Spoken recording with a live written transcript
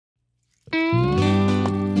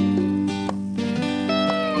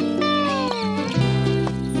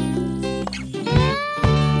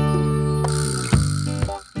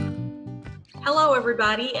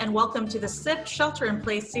everybody, and welcome to the SIP Shelter in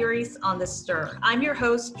Place series on The Stir. I'm your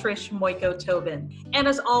host, Trish Muyco-Tobin. And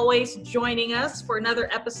as always, joining us for another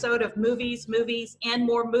episode of Movies, and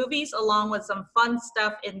More Movies, along with some fun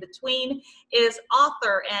stuff in between, is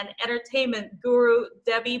author and entertainment guru,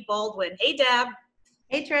 Debbie Baldwin. Hey, Deb.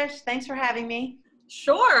 Hey, Trish. Thanks for having me.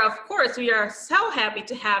 Sure, of course. We are so happy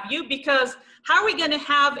to have you, because how are we going to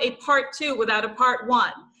have a part 2 without a part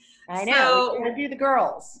 1? I know, we're going to do the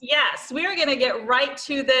girls. Yes, we are going to get right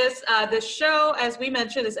to this. The show, as we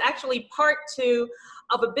mentioned, is actually part 2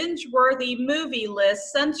 of a binge-worthy movie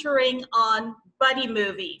list centering on buddy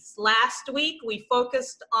movies. Last week, we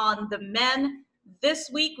focused on the men. This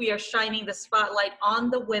week, we are shining the spotlight on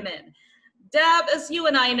the women. Deb, as you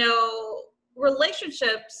and I know,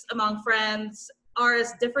 relationships among friends are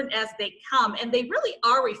as different as they come, and they really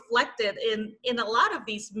are reflected in a lot of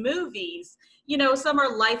these movies. You know, some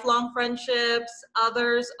are lifelong friendships,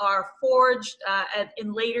 others are forged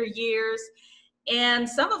in later years, and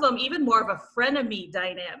some of them even more of a frenemy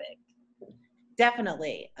dynamic.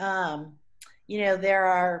 Definitely. You know, there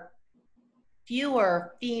are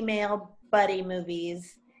fewer female buddy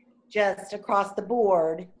movies just across the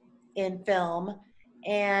board in film,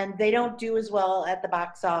 and they don't do as well at the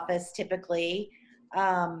box office typically.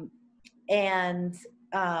 You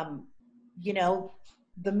know,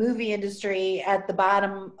 the movie industry at the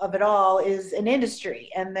bottom of it all is an industry,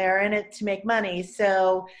 and they're in it to make money.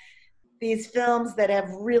 So these films that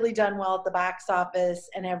have really done well at the box office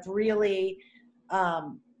and have really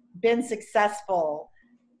been successful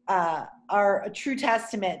are a true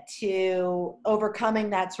testament to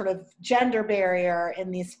overcoming that sort of gender barrier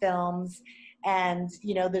in these films. And,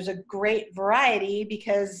 you know, there's a great variety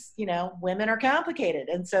because, you know, women are complicated,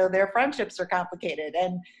 and so their friendships are complicated.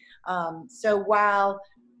 And so while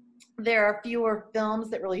there are fewer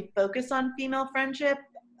films that really focus on female friendship,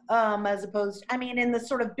 as opposed, I mean, in the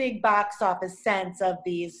sort of big box office sense of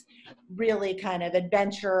these really kind of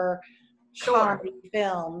adventure comedy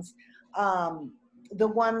films, the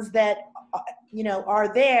ones that, you know,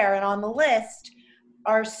 are there and on the list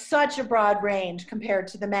are such a broad range compared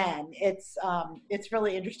to the men. It's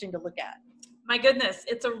really interesting to look at. My goodness,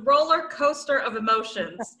 it's a roller coaster of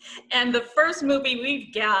emotions. And the first movie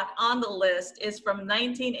we've got on the list is from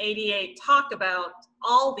 1988. Talk about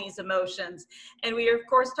all these emotions. And we are, of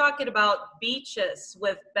course, talking about Beaches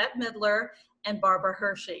with Bette Midler and Barbara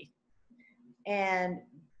Hershey. And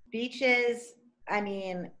Beaches, I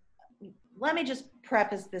mean, let me just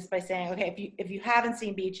preface this by saying, okay, if you haven't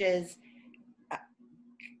seen Beaches,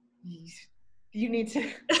 you need to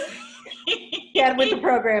get with the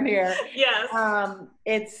program here. Yes.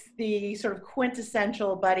 It's the sort of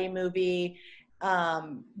quintessential buddy movie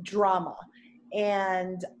drama.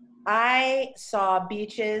 And I saw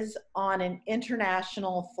Beaches on an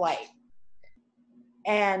international flight.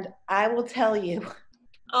 And I will tell you.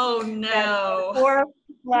 Oh, no. For a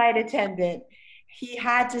flight attendant, he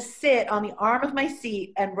had to sit on the arm of my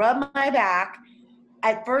seat and rub my back,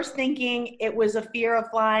 at first thinking it was a fear of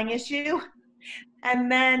flying issue,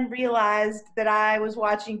 and then realized that I was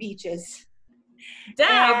watching Beaches.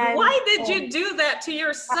 Deb, why did you do that to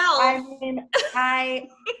yourself? I mean, I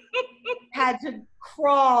had to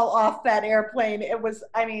crawl off that airplane.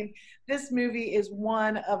 This movie is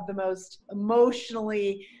one of the most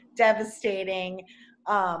emotionally devastating,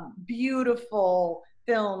 beautiful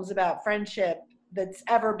films about friendship that's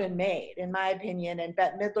ever been made, in my opinion. And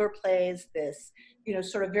Bette Midler plays this, you know,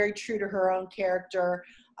 sort of very true to her own character,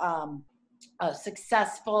 a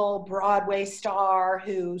successful Broadway star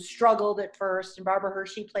who struggled at first. And Barbara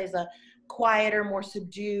Hershey plays a quieter, more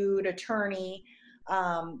subdued attorney.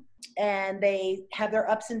 And they have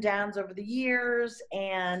their ups and downs over the years,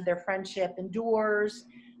 and their friendship endures.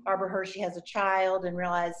 Barbara Hershey has a child and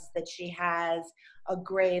realizes that she has a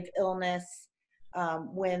grave illness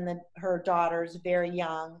when her daughter's very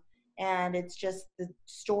young. And it's just the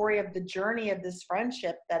story of the journey of this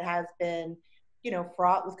friendship that has been, you know,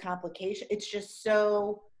 fraught with complication. It's just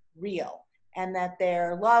so real, and that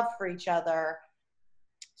their love for each other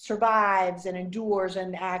survives and endures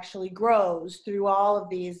and actually grows through all of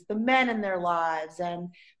these, the men in their lives and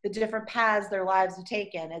the different paths their lives have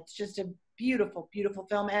taken. It's just a beautiful, beautiful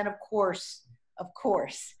film. And of course,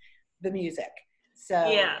 the music.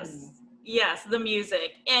 So Yes, the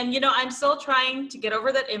music. And, you know, I'm still trying to get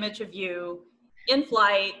over that image of you in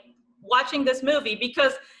flight watching this movie,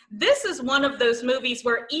 because this is one of those movies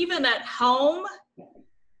where even at home,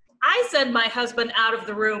 I send my husband out of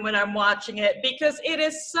the room when I'm watching it, because it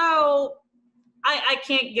is so, I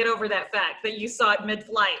can't get over that fact that you saw it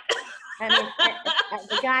mid-flight. I mean,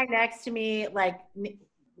 the guy next to me, like,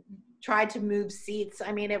 tried to move seats.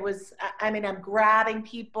 I mean, I'm grabbing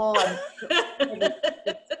people.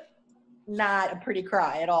 It's not a pretty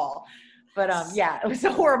cry at all. But yeah, it was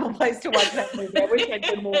a horrible place to watch that movie. I wish I'd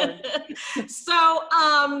been warned. So,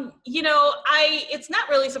 it's not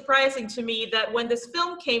really surprising to me that when this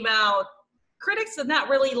film came out, critics did not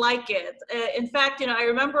really like it. In fact, I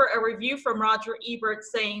remember a review from Roger Ebert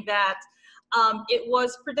saying that it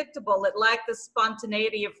was predictable. It lacked the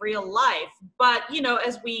spontaneity of real life. But,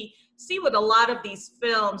 as we see with a lot of these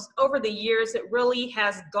films, over the years, it really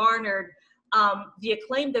has garnered the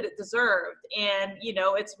acclaim that it deserved. And,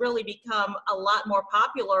 it's really become a lot more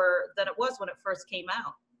popular than it was when it first came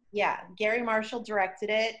out. Yeah, Gary Marshall directed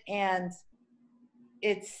it, and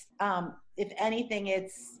it's, if anything,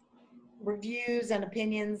 its reviews and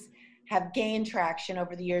opinions have gained traction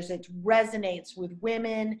over the years. It resonates with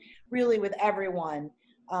women, really with everyone.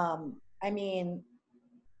 I mean,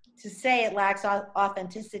 to say it lacks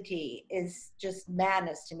authenticity is just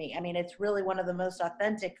madness to me. I mean, it's really one of the most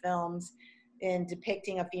authentic films in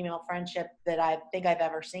depicting a female friendship that I think I've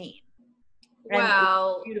ever seen.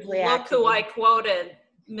 Well, look who I quoted,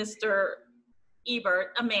 Mr. Ebert,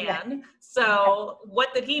 a man. Yeah. So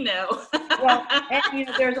what did he know? Well, and,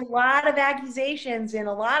 there's a lot of accusations in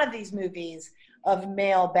a lot of these movies of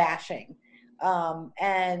male bashing.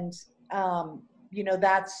 In some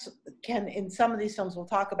of these films, we'll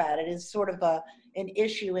talk about it, is sort of an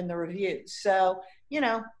issue in the reviews. So,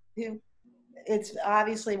 it's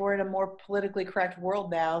obviously we're in a more politically correct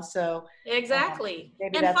world now. So exactly.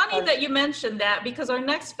 And funny that you mentioned that, because our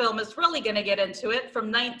next film is really going to get into it,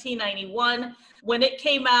 from 1991. When it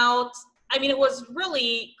came out, I mean, it was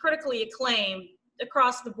really critically acclaimed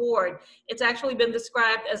across the board. It's actually been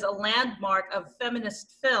described as a landmark of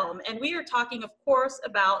feminist film. And we are talking, of course,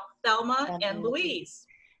 about Thelma and Louise.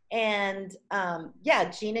 And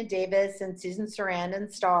Gina Davis and Susan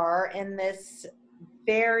Sarandon star in this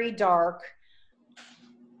very dark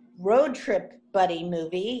road trip buddy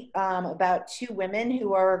movie about two women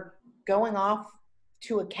who are going off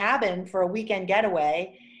to a cabin for a weekend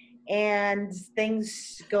getaway, and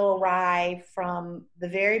things go awry from the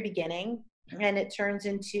very beginning, and it turns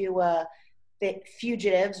into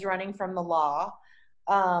fugitives running from the law.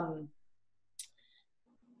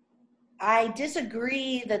 I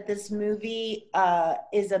disagree that this movie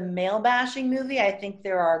is a male-bashing movie. I think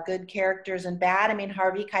there are good characters and bad. I mean,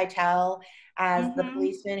 Harvey Keitel as the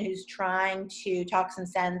policeman who's trying to talk some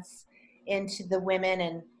sense into the women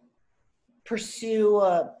and pursue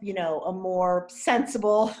a more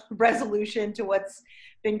sensible resolution to what's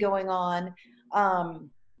been going on.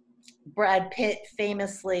 Brad Pitt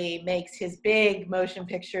famously makes his big motion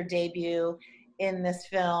picture debut in this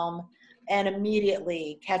film and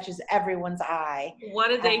immediately catches everyone's eye.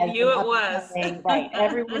 What a debut it was. Right.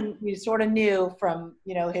 Everyone, you sort of knew from,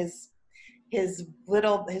 his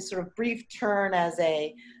sort of brief turn as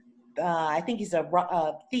I think he's a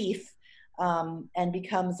thief, and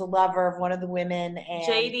becomes a lover of one of the women. And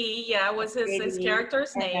JD, was his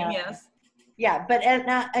character's name, yes. Yeah, but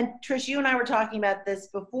and Trish, you and I were talking about this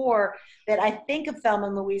before, that I think of Thelma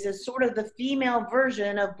and Louise as sort of the female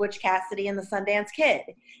version of Butch Cassidy and the Sundance Kid.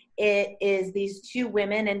 It is these two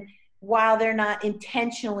women, and while they're not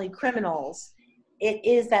intentionally criminals, it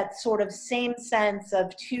is that sort of same sense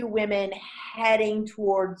of two women heading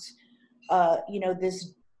towards,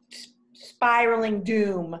 this spiraling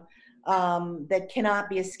doom that cannot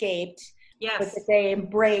be escaped, yes, but that they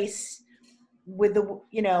embrace with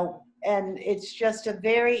and it's just a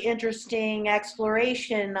very interesting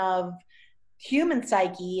exploration of human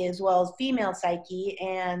psyche as well as female psyche.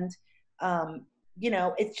 And,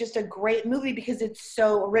 it's just a great movie because it's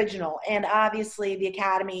so original. And obviously the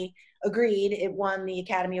Academy agreed. It won the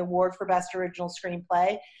Academy Award for Best Original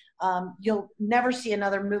Screenplay. You'll never see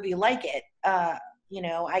another movie like it. I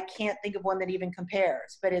can't think of one that even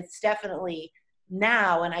compares, but it's definitely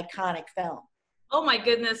now an iconic film. Oh my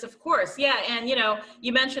goodness, of course. Yeah, and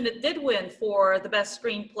you mentioned it did win for the best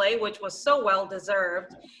screenplay, which was so well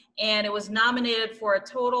deserved. And it was nominated for a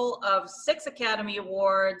total of 6 Academy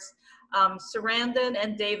Awards. Sarandon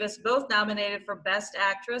and Davis both nominated for Best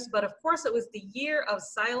Actress, but of course it was the year of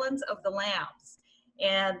Silence of the Lambs.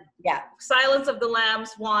 And Silence of the Lambs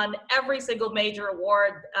won every single major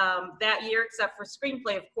award that year, except for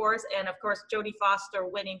screenplay, of course, and of course Jodie Foster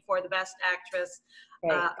winning for the Best Actress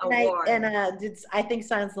award. I think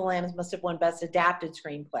Silence of the Lambs must have won Best Adapted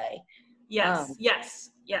Screenplay. Yes,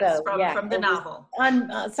 so, from the novel.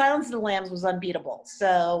 Silence of the Lambs was unbeatable.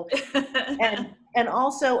 So, and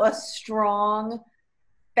also a strong,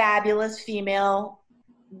 fabulous female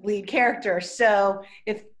lead character. So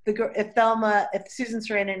if Susan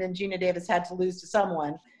Sarandon and Gina Davis had to lose to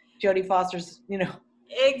someone, Jodie Foster's,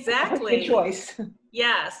 Exactly. good choice.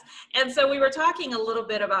 Yes. And so we were talking a little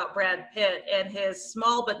bit about Brad Pitt and his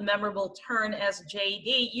small but memorable turn as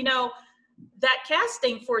JD. That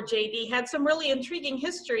casting for JD had some really intriguing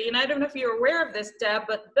history. And I don't know if you're aware of this, Deb,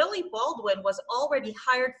 but Billy Baldwin was already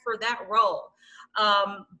hired for that role.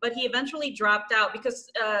 But he eventually dropped out because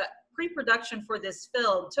pre-production for this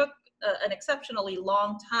film took an exceptionally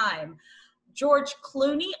long time. George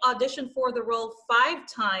Clooney auditioned for the role 5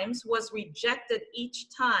 times, was rejected each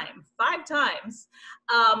time, 5 times.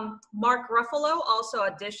 Mark Ruffalo also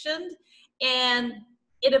auditioned, and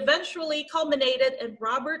it eventually culminated in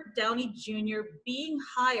Robert Downey Jr. being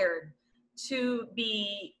hired to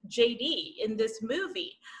be JD in this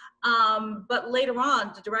movie. But later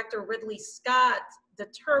on, the director Ridley Scott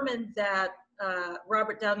determined that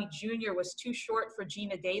Robert Downey Jr. was too short for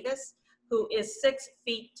Gina Davis, who is 6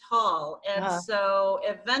 feet tall. And so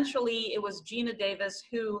eventually it was Gina Davis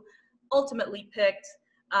who ultimately picked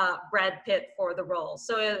Brad Pitt for the role.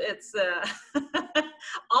 So it's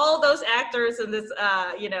all those actors in this,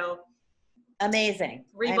 amazing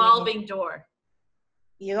revolving door.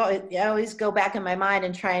 You always go back in my mind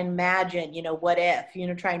and try and imagine, what if,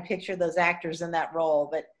 try and picture those actors in that role.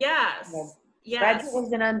 But yes, Brad Pitt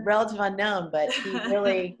was a relative unknown, but he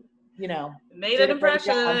really, made an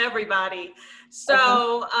impression on everybody.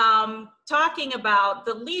 So talking about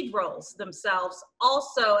the lead roles themselves,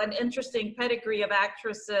 also an interesting pedigree of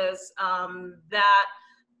actresses that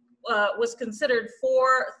was considered for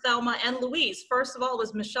Thelma and Louise. First of all,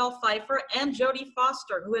 was Michelle Pfeiffer and Jodie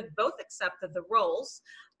Foster, who had both accepted the roles.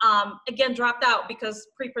 Again, dropped out because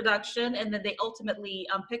pre-production, and then they ultimately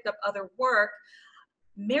picked up other work.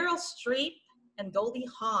 Meryl Streep and Goldie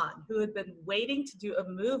Hawn, who had been waiting to do a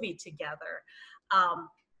movie together,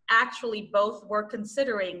 actually both were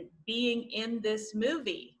considering being in this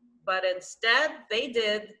movie, but instead they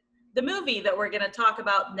did the movie that we're going to talk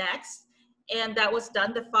about next, and that was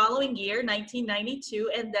done the following year, 1992,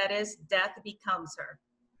 and that is Death Becomes Her.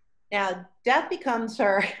 Now, Death Becomes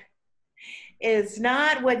Her is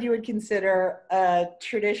not what you would consider a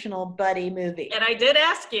traditional buddy movie. And I did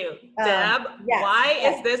ask you, Deb, why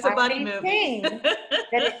is this a buddy movie? That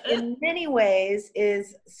it, in many ways,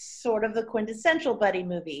 is sort of the quintessential buddy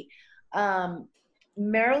movie. Meryl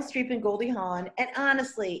Streep and Goldie Hawn, and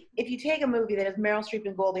honestly, if you take a movie that has Meryl Streep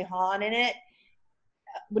and Goldie Hawn in it,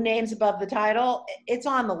 names above the title, it's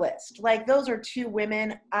on the list. Like, those are 2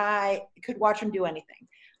 women, I could watch them do anything.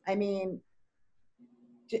 I mean,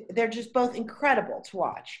 they're just both incredible to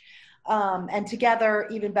watch, and together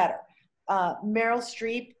even better. Meryl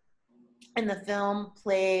Streep in the film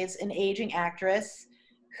plays an aging actress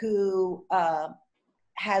who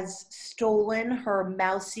has stolen her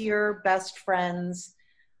mousier best friend's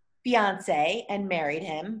fiance and married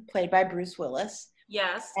him, played by Bruce Willis.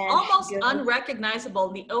 Yes, and almost unrecognizable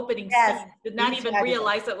in the opening scene. Did not even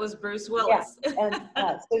realize it was Bruce Willis. Yes.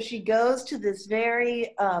 And so she goes to this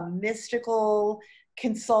very mystical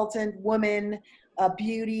consultant woman, a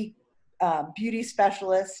beauty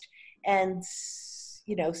specialist, and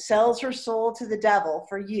sells her soul to the devil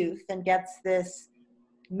for youth, and gets this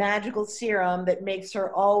magical serum that makes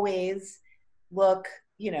her always look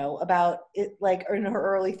about it like in her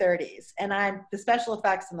early 30s. And the special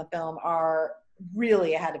effects in the film are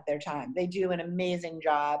really ahead of their time. They do an amazing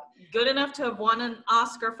job. Good enough to have won an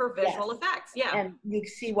Oscar for visual effects. Yeah. And you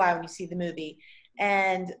see why when you see the movie.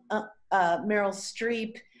 And Meryl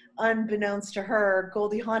Streep, unbeknownst to her,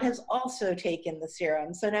 Goldie Hawn has also taken the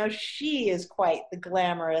serum. So now she is quite the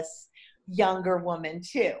glamorous younger woman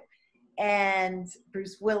too. And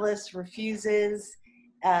Bruce Willis refuses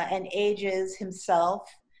and ages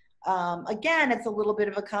himself. Again, it's a little bit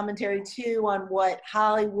of a commentary too on what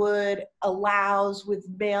Hollywood allows with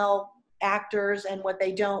male actors and what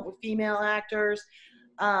they don't with female actors.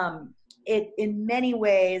 In many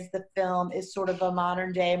ways, the film is sort of a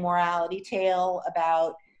modern day morality tale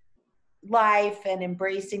about life and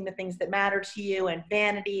embracing the things that matter to you, and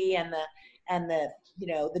vanity, and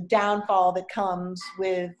the downfall that comes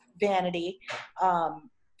with vanity.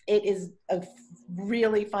 It is a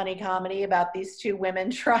really funny comedy about these 2 women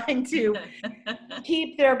trying to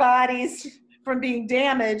keep their bodies from being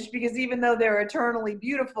damaged, because even though they're eternally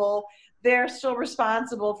beautiful, they're still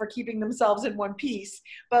responsible for keeping themselves in one piece.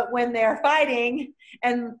 But when they're fighting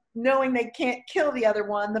and knowing they can't kill the other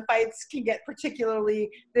one, the fights can get particularly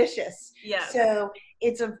vicious. Yes. So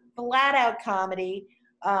it's a flat-out comedy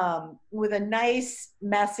with a nice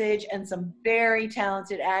message and some very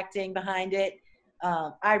talented acting behind it.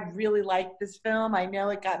 I really liked this film. I know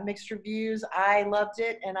it got mixed reviews. I loved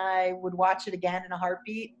it, and I would watch it again in a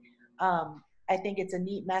heartbeat. I think it's a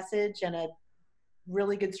neat message and a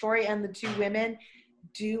really good story. And the two women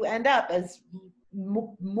do end up as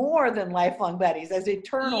more than lifelong buddies, as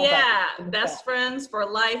eternal buddies. Best friends for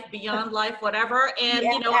life, beyond life, whatever. And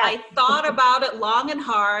Yeah. you know, I thought about it long and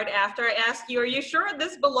hard after I asked you, are you sure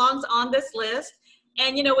this belongs on this list?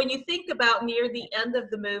 And you know, when you think about near the end of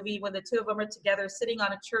the movie, when the two of them are together sitting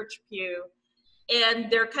on a church pew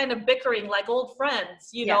and they're kind of bickering like old friends,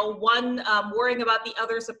 you know, one worrying about the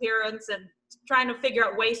other's appearance and trying to figure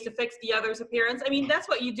out ways to fix the other's appearance. I mean, that's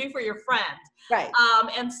what you do for your friend. Right.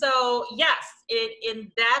 And so, yes,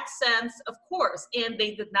 in that sense, of course, and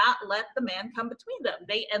they did not let the man come between them.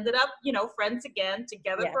 They ended up, you know, friends again,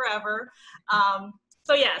 together forever.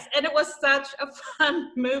 So yes, and it was such a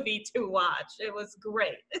fun movie to watch. It was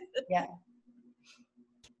great. Yeah.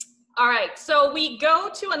 All right, so we go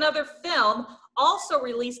to another film, also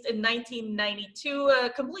released in 1992, a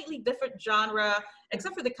completely different genre,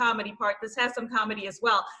 except for the comedy part. This has some comedy as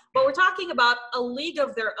well. But we're talking about A League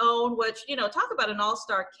of Their Own, which, you know, talk about an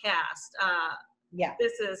all-star cast.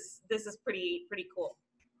 This is pretty cool.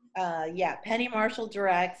 Penny Marshall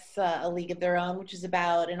directs A League of Their Own, which is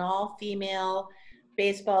about an all-female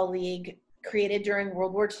baseball league created during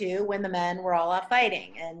World War II when the men were all out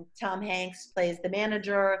fighting. And Tom Hanks plays the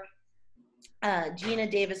manager. Gina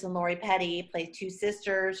Davis and Lori Petty play two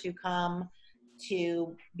sisters who come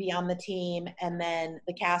to be on the team, and then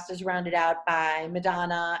the cast is rounded out by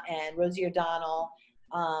Madonna and Rosie O'Donnell,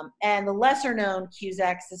 and the lesser-known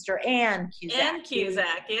Cusack sister, Ann Cusack. Ann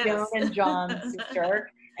Cusack, yes. Joan and John's sister,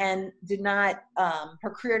 and her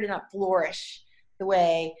career did not flourish the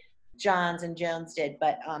way John's and Joan's did,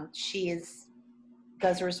 but she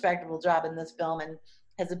does a respectable job in this film and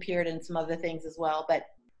has appeared in some other things as well, but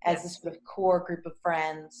as a sort of core group of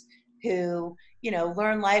friends who, you know,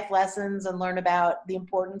 learn life lessons and learn about the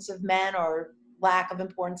importance of men or lack of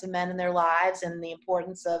importance of men in their lives, and the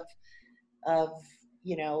importance of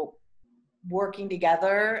you know, working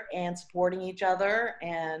together and supporting each other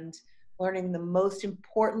and learning the most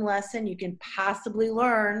important lesson you can possibly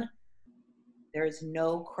learn: there is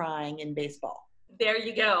no crying in baseball. There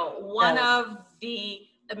you go. One of the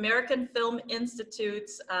American Film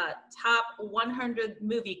Institute's top 100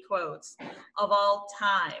 movie quotes of all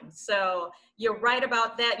time. So you're right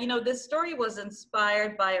about that. You know, this story was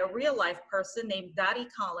inspired by a real life person named Dottie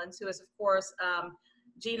Collins, who is, of course,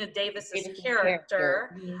 Gina Davis's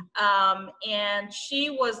character. And she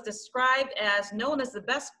was described as known as the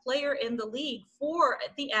best player in the league for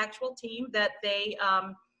the actual team that they,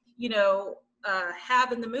 you know,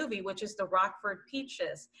 have in the movie, which is the Rockford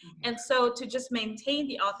Peaches. And so to just maintain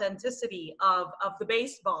the authenticity of the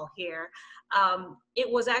baseball here, it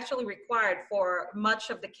was actually required for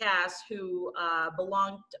much of the cast who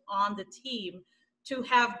belonged on the team to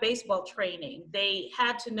have baseball training. They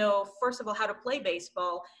had to know, first of all, how to play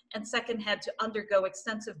baseball, and second, had to undergo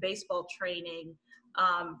extensive baseball training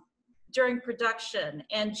during production.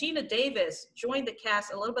 And Gina Davis joined the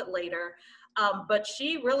cast a little bit later, but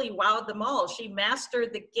she really wowed them all. She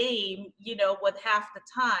mastered the game, you know, with half the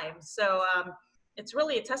time. So it's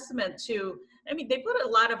really a testament to, I mean, they put a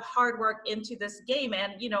lot of hard work into this game.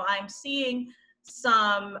 And, you know, I'm seeing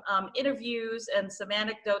some interviews and some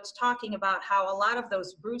anecdotes talking about how a lot of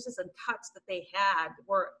those bruises and cuts that they had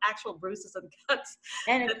were actual bruises and cuts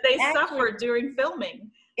that they suffered during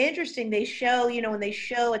filming. Interesting. They show, you know, when they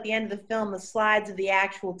show at the end of the film the slides of the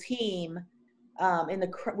actual team,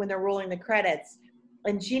 when they're rolling the credits,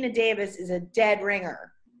 and Gina Davis is a dead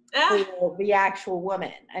ringer for the actual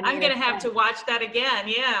woman. I mean, I'm gonna have to watch that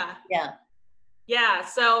again.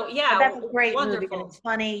 So but that's a great wonderful movie, and it's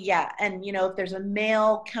funny. And you know, if there's a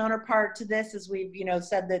male counterpart to this, as we've, you know,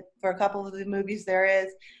 said that for a couple of the movies there is,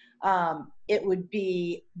 it would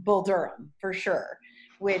be Bull Durham for sure,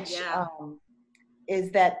 which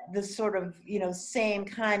is that this sort of, you know, same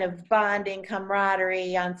kind of bonding,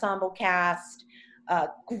 camaraderie, ensemble cast,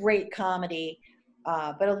 great comedy,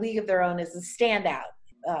 but A League of Their Own is a standout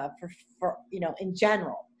for you know, in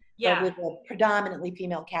general. But with a predominantly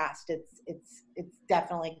female cast, it's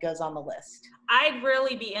definitely goes on the list. I'd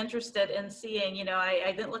really be interested in seeing, you know,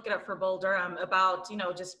 I didn't look it up for Bull Durham, about, you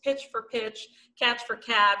know, just pitch for pitch, catch for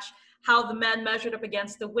catch, how the men measured up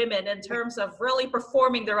against the women in terms of really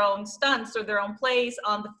performing their own stunts or their own plays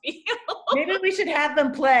on the field. Maybe we should have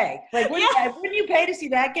them play. Like, wouldn't you pay to see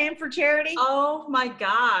that game for charity? Oh my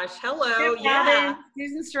gosh. Hello.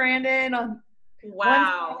 Susan Sarandon on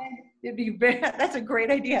wow. It'd be that's a great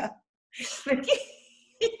idea.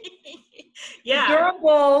 Yeah. The Durham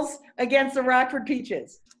Bulls against the Rockford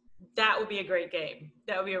Peaches. That would be a great game.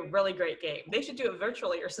 That would be a really great game. They should do it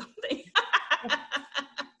virtually or something.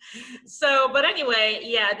 So, but anyway,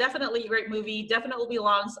 yeah, definitely a great movie. Definitely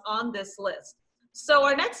belongs on this list. So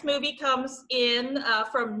our next movie comes in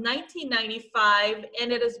from 1995,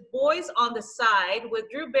 and it is Boys on the Side with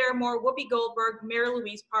Drew Barrymore, Whoopi Goldberg, Mary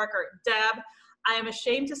Louise Parker. Deb, I am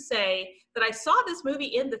ashamed to say that I saw this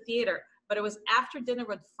movie in the theater, but it was after dinner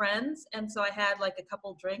with friends, and so I had like a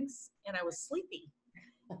couple drinks, and I was sleepy.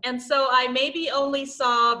 And so I maybe only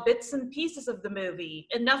saw bits and pieces of the movie,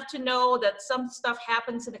 enough to know that some stuff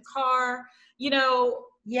happens in a car. You know,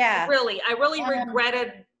 Yeah. really, I really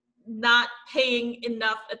regretted not paying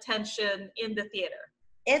enough attention in the theater.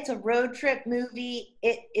 It's a road trip movie.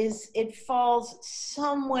 It falls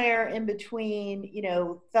somewhere in between, you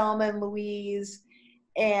know, Thelma and Louise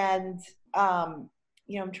and,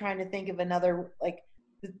 you know, I'm trying to think of another, like,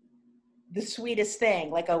 the Sweetest Thing,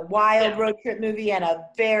 like a wild road trip movie and a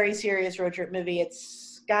very serious road trip movie.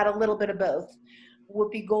 It's got a little bit of both.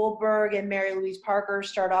 Whoopi Goldberg and Mary Louise Parker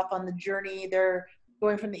start off on the journey. They're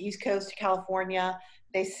going from the East Coast to California.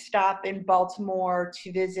 They stop in Baltimore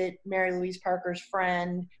to visit Mary Louise Parker's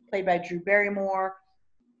friend, played by Drew Barrymore,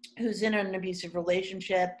 who's in an abusive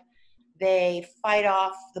relationship. They fight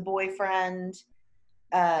off the boyfriend,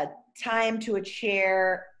 tie him to a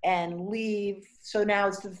chair, and leave. So now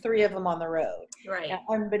it's the three of them on the road. Right. Now,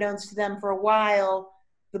 unbeknownst to them, for a while,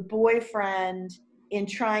 the boyfriend, in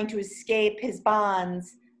trying to escape his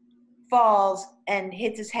bonds, falls and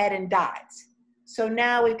hits his head and dies. So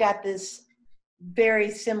now we've got this very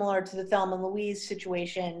similar to the Thelma and Louise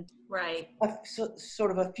situation, right? Sort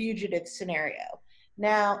of a fugitive scenario.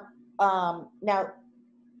 Now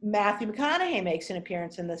Matthew McConaughey makes an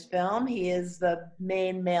appearance in this film. He is the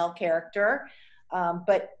main male character,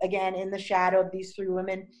 but again, in the shadow of these three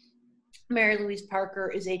women. Mary Louise Parker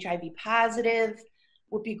is HIV positive.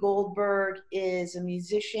 Whoopi Goldberg is a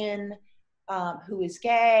musician who is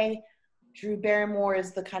gay. Drew Barrymore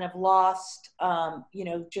is the kind of lost, you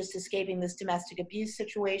know, just escaping this domestic abuse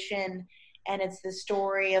situation. And it's the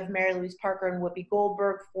story of Mary Louise Parker and Whoopi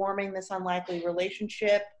Goldberg forming this unlikely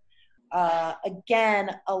relationship.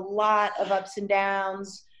 Again, a lot of ups and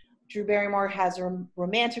downs. Drew Barrymore has a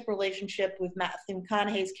romantic relationship with Matthew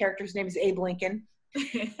McConaughey's character's name is Abe Lincoln.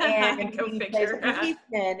 And he plays a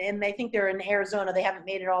policeman, and they think they're in Arizona. They haven't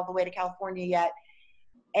made it all the way to California yet.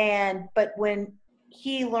 But when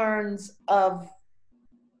he learns of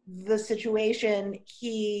the situation,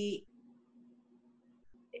 he,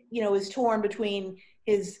 you know, is torn between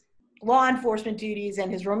his law enforcement duties and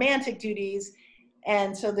his romantic duties.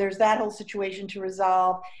 And so there's that whole situation to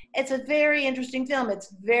resolve. It's a very interesting film.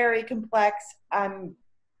 It's very complex. I'm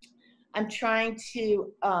trying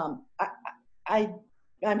to, I'm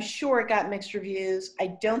sure it got mixed reviews.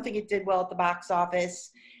 I don't think it did well at the box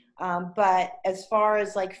office. But as far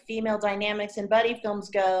as like female dynamics and buddy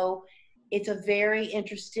films go, it's a very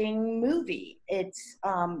interesting movie. It's,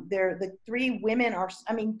 the three women are,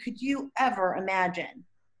 I mean, could you ever imagine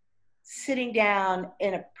sitting down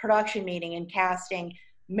in a production meeting and casting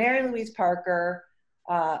Mary Louise Parker,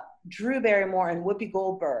 Drew Barrymore, and Whoopi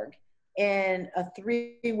Goldberg in a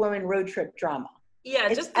three-woman road trip drama? Yeah,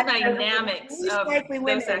 it's just the dynamics of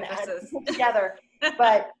those actresses put together.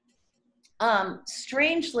 But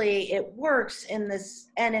strangely, it works in this,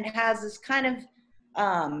 and it has this kind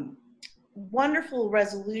of wonderful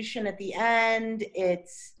resolution at the end.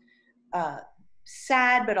 It's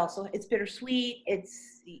sad, but also it's bittersweet.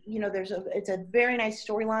 It's, you know, it's a very nice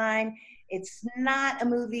storyline. It's not a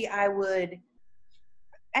movie I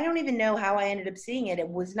don't even know how I ended up seeing it. It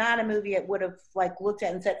was not a movie I would have like looked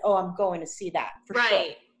at and said, oh, I'm going to see that for sure.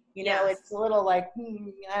 You know, it's a little like,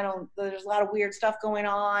 there's a lot of weird stuff going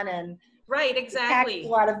on, and right, exactly. A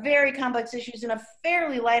lot of very complex issues in a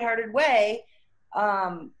fairly lighthearted way.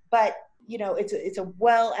 But, you know, it's a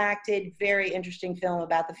well-acted, very interesting film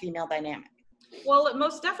about the female dynamic. Well, it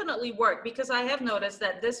most definitely worked, because I have noticed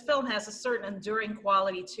that this film has a certain enduring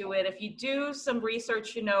quality to it. If you do some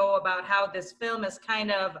research, you know, about how this film is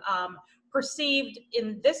kind of perceived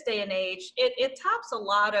in this day and age, it tops a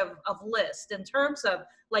lot of lists in terms of,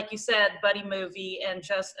 like you said, buddy movie and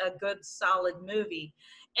just a good, solid movie.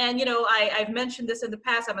 And, you know, I've mentioned this in the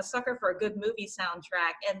past, I'm a sucker for a good movie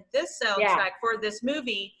soundtrack. And this soundtrack for this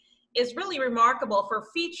movie is really remarkable for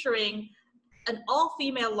featuring an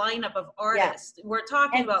all-female lineup of artists. We're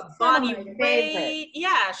talking about Bonnie Raitt,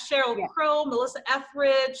 Sheryl Crow, Melissa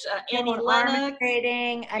Etheridge, Annie Lennox. I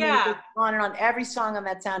mean, it's on and on. Every song on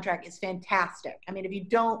that soundtrack is fantastic. I mean, if you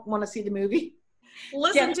don't want to see the movie,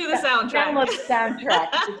 listen to the soundtrack. Download the soundtrack.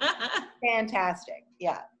 It's fantastic.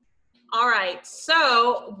 Yeah. All right,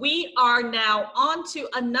 so we are now on to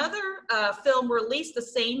another film released the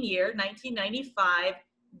same year, 1995.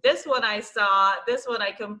 This one I saw, this one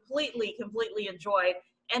I completely enjoyed,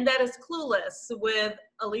 and that is Clueless with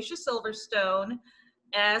Alicia Silverstone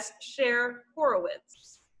as Cher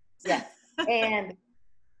Horowitz. Yes. And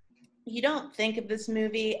you don't think of this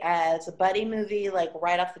movie as a buddy movie, like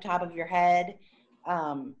right off the top of your head.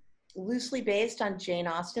 Loosely based on Jane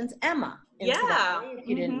Austen's Emma, incidentally, if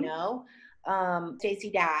you didn't know. Stacey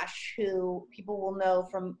Dash, who people will know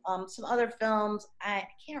from some other films. I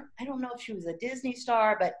don't know if she was a Disney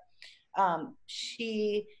star, but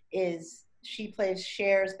she plays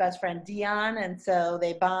Cher's best friend Dion, and so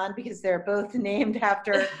they bond because they're both named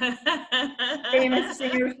after famous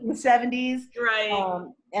singers from the 70s. Right.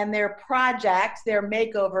 And their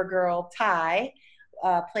makeover girl, Ty,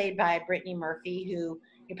 played by Brittany Murphy, who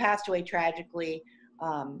passed away tragically.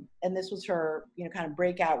 And this was her, kind of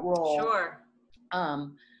breakout role. Sure.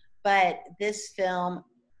 But this film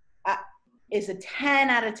is a 10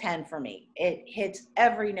 out of 10 for me. It hits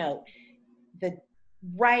every note. The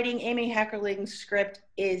writing, Amy Heckerling's script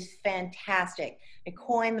is fantastic. I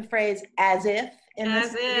coined the phrase "as if" in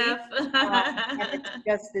this movie. And it's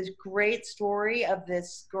just this great story of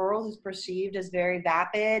this girl who's perceived as very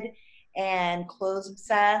vapid and clothes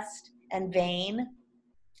obsessed and vain,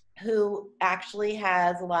 who actually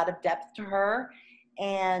has a lot of depth to her,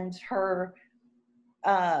 and her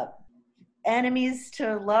enemies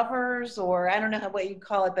to lovers, or I don't know what you'd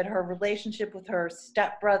call it, but her relationship with her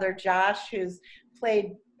stepbrother Josh, who's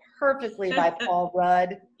played perfectly by Paul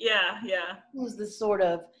Rudd. Yeah. Who's the sort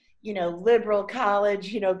of, liberal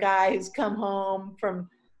college, guy who's come home from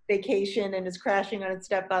vacation and is crashing on his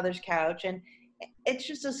stepfather's couch. And it's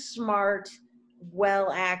just a smart,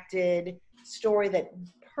 well-acted story that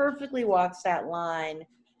perfectly walks that line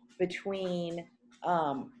between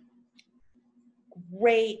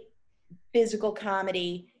great physical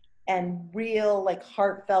comedy and real, like,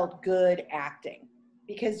 heartfelt good acting,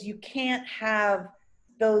 because you can't have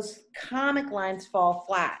those comic lines fall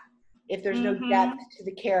flat if there's no depth to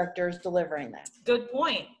the characters delivering them. Good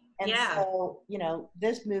point. And so,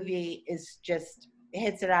 this movie is just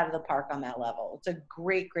hits it out of the park on that level. It's a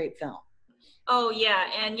great, great film. Oh, yeah.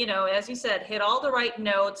 And, as you said, hit all the right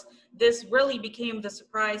notes. This really became the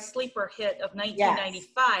surprise sleeper hit of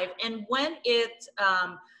 1995. Yes. And when it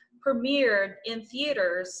premiered in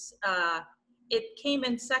theaters, it came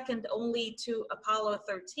in second only to Apollo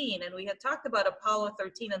 13. And we had talked about Apollo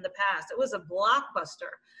 13 in the past. It was a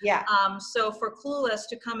blockbuster. Yeah. So for Clueless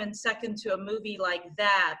to come in second to a movie like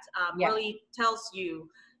that really tells you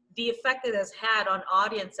the effect it has had on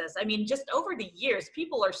audiences. I mean, just over the years,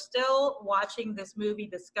 people are still watching this movie,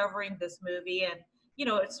 discovering this movie, and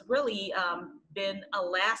it's really been a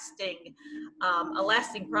lasting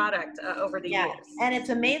product over the years. And it's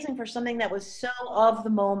amazing for something that was so of the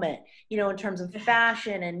moment, in terms of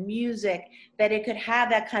fashion and music, that it could have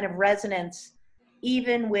that kind of resonance,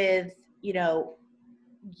 even with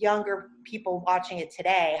younger people watching it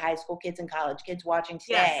today, high school kids and college kids watching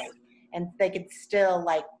today, and they could still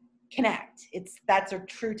connect. That's a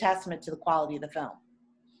true testament to the quality of the film.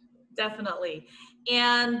 Definitely.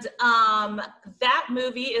 And that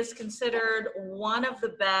movie is considered one of the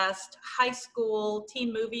best high school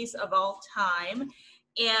teen movies of all time.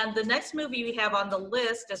 And the next movie we have on the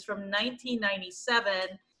list is from 1997,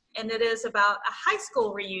 and it is about a high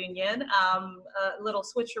school reunion, a little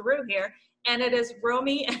switcheroo here, and it is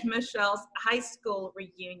Romy and Michelle's high school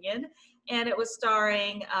reunion, and it was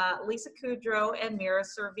starring Lisa Kudrow and Mira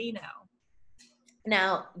Sorvino.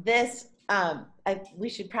 Now, this, we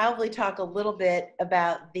should probably talk a little bit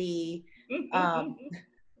about the, I'm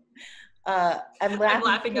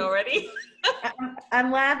laughing already.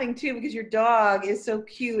 I'm laughing too, because your dog is so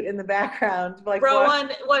cute in the background. Rowan,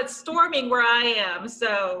 it's storming where I am,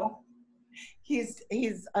 so. He's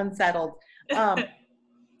unsettled.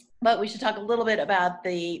 But we should talk a little bit about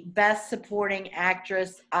the Best Supporting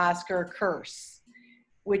Actress Oscar curse,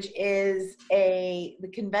 which is the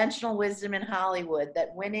conventional wisdom in Hollywood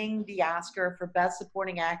that winning the Oscar for Best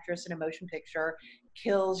Supporting Actress in a Motion Picture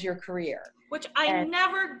kills your career. Which I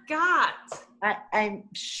never got. I'm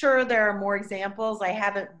sure there are more examples. I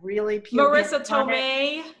haven't really peeled Marissa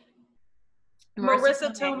Tomei.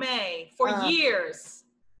 Marissa Tomei for years.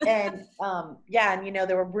 And and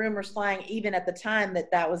there were rumors flying even at the time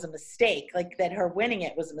that was a mistake, that her winning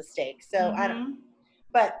it was a mistake. So I don't.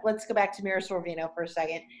 But let's go back to Mira Sorvino for a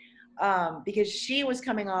second, because she was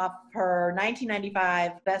coming off her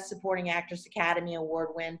 1995 Best Supporting Actress Academy Award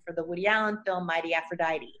win for the Woody Allen film Mighty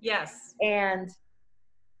Aphrodite. Yes. And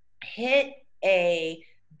hit a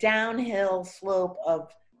downhill slope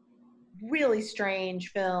of really strange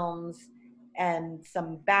films and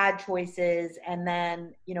some bad choices, and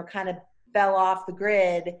then kind of fell off the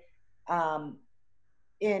grid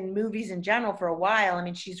in movies in general for a while. I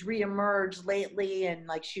mean, she's reemerged lately, and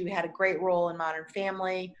like she had a great role in Modern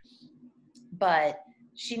Family, but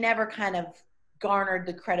she never kind of garnered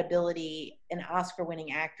the credibility an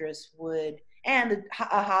Oscar-winning actress would, and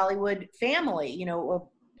a Hollywood family. You know,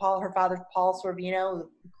 her father, Paul Sorvino,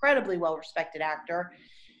 incredibly well-respected actor.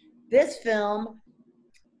 This film,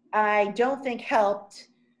 I don't think helped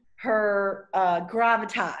her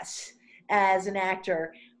gravitas as an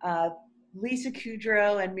actor. Lisa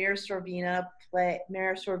Kudrow and Mira Sorvino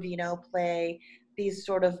play these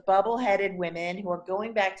sort of bubble-headed women who are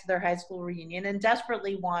going back to their high school reunion and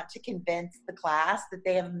desperately want to convince the class that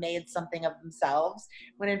they have made something of themselves,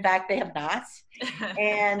 when in fact they have not.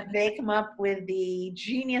 And they come up with the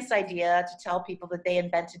genius idea to tell people that they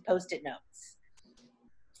invented Post-it notes.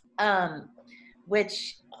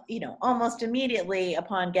 Which, you know, almost immediately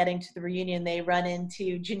upon getting to the reunion, they run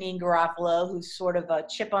into Janeane Garofalo, who's sort of a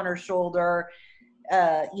chip on her shoulder,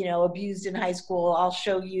 you know, abused in high school, I'll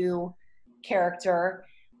show you character,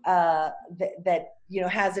 that, you know,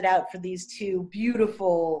 has it out for these two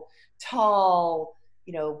beautiful, tall,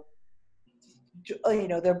 you know,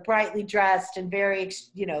 they're brightly dressed and very,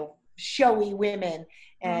 you know, showy women.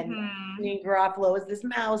 And Janeane Garofalo is this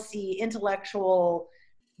mousy, intellectual,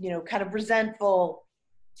 you know, kind of resentful.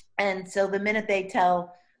 And so the minute they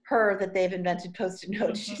tell her that they've invented Post-it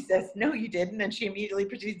notes, she says, no, you didn't. And she immediately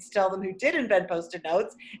proceeds to tell them who did invent Post-it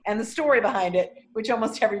notes and the story behind it, which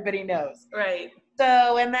almost everybody knows. Right.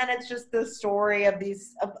 So, and then it's just the story of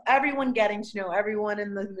everyone getting to know everyone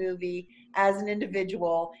in the movie as an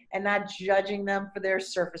individual and not judging them for their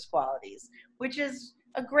surface qualities, which is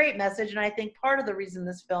a great message. And I think part of the reason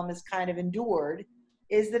this film is kind of endured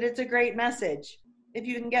is that it's a great message. If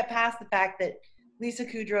you can get past the fact that Lisa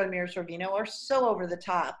Kudrow and Mira Sorvino are so over the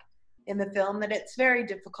top in the film that it's very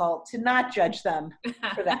difficult to not judge them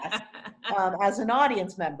for that as an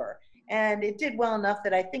audience member. And it did well enough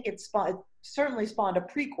that I think it certainly spawned a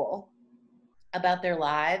prequel about their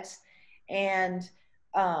lives. And,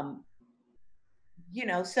 you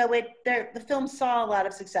know, so the film saw a lot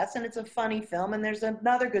of success, and it's a funny film, and there's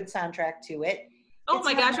another good soundtrack to it. Oh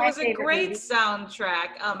my gosh, it was a great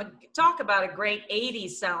soundtrack. Talk about a great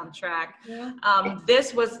 80s soundtrack. Yeah.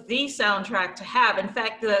 This was the soundtrack to have. In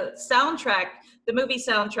fact, the movie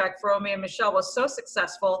soundtrack for Romy and Michelle was so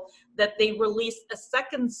successful that they released a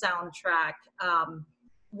second soundtrack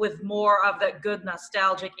with more of that good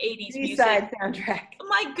nostalgic 80s music. B-side soundtrack. Oh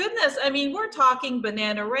my goodness. I mean, we're talking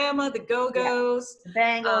Bananarama, the Go-Go's. Yeah. The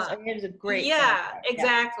Bangles. I mean, it was a great soundtrack.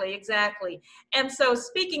 Exactly. And so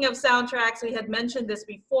speaking of soundtracks, we had mentioned this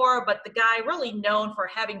before, but the guy really known for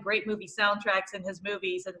having great movie soundtracks in his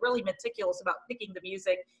movies and really meticulous about picking the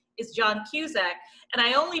music is John Cusack. And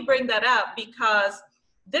I only bring that up because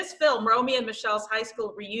this film, Romy and Michelle's High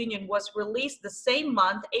School Reunion, was released the same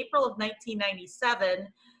month, April of 1997,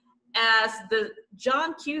 as the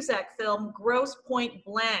John Cusack film Grosse Pointe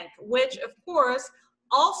Blank, which of course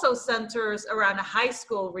also centers around a high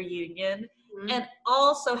school reunion and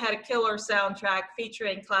also had a killer soundtrack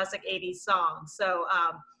featuring classic 80s songs. So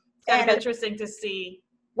kind of interesting to see.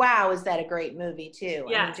 Wow, is that a great movie too.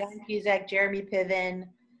 Yes. I mean, John Cusack, Jeremy Piven,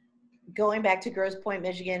 going back to Grosse Pointe,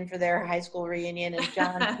 Michigan for their high school reunion, and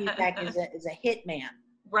John Cusack is a hit man.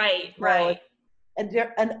 Right.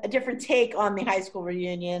 A different take on the high school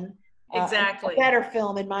reunion. Exactly. A better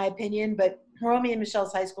film, in my opinion, but Romy and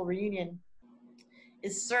Michelle's High School Reunion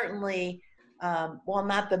is certainly, while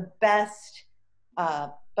not the best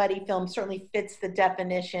buddy film, certainly fits the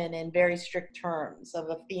definition in very strict terms of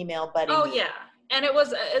a female buddy. Oh, yeah. And it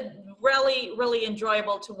was really, really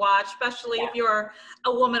enjoyable to watch, especially if you're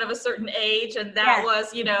a woman of a certain age. And that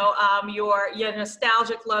was, you know, your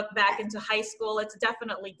nostalgic look back into high school. It's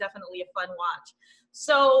definitely a fun watch.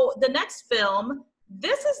 So the next film,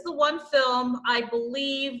 this is the one film I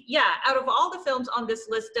believe, out of all the films on this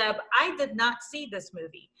list, Deb, I did not see this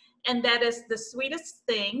movie. And that is The Sweetest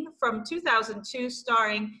Thing from 2002,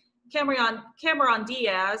 starring Cameron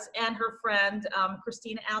Diaz and her friend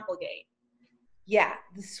Christina Applegate. Yeah,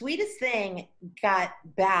 The Sweetest Thing got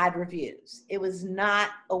bad reviews. It was not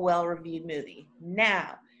a well-reviewed movie.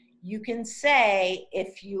 Now, you can say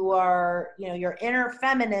if you are, you know, your inner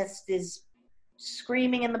feminist is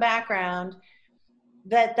screaming in the background,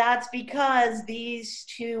 that's because these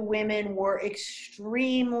two women were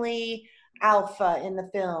extremely alpha in the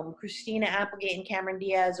film. Christina Applegate and Cameron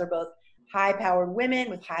Diaz are both high-powered women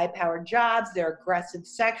with high-powered jobs. They're aggressive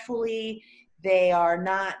sexually. They are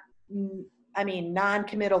not,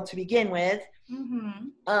 non-committal to begin with.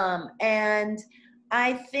 And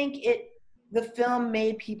I think the film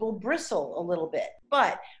made people bristle a little bit.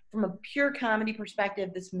 But from a pure comedy perspective,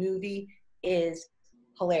 this movie is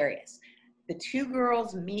hilarious. The two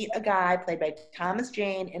girls meet a guy played by Thomas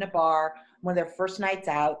Jane in a bar, one of their first nights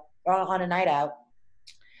out, on a night out.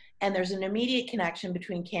 And there's an immediate connection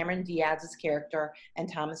between Cameron Diaz's character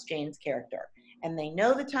and Thomas Jane's character. And they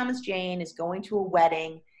know that Thomas Jane is going to a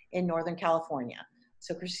wedding in Northern California.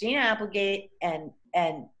 So Christina Applegate and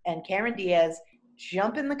Cameron Diaz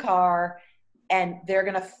jump in the car, and they're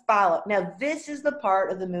going to follow. Now, this is the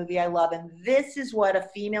part of the movie I love, and this is what a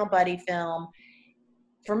female buddy film,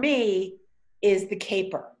 for me, is the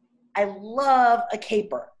caper. I love a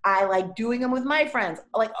caper. I like doing them with my friends.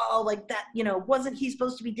 Like, oh, like that, wasn't he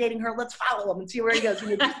supposed to be dating her? Let's follow him and see where he goes.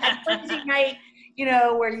 Just that crazy night,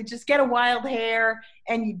 where you just get a wild hair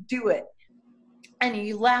and you do it. And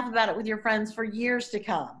you laugh about it with your friends for years to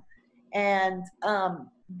come. And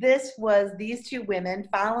this was these two women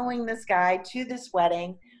following this guy to this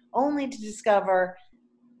wedding, only to discover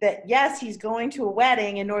that, yes, he's going to a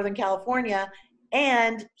wedding in Northern California,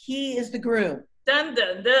 and he is the groom. Dun,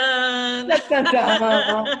 dun, dun. Dun, dun,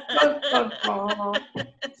 dun. Dun, dun, dun.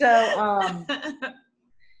 So,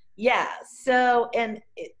 yeah. So, and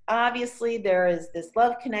obviously there is this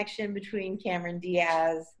love connection between Cameron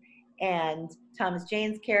Diaz and Thomas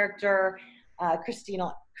Jane's character,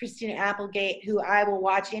 Christina Applegate, who I will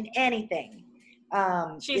watch in anything.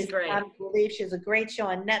 She's great. I believe she has a great show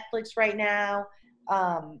on Netflix right now.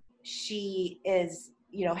 She is,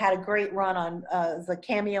 had a great run on as a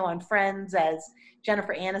cameo on Friends as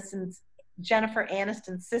Jennifer Aniston's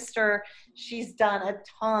sister. She's done a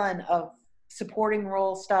ton of supporting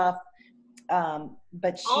role stuff.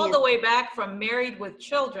 But she all the way back from Married with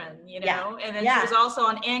Children, Yeah. and then she was also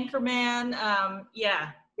on Anchorman.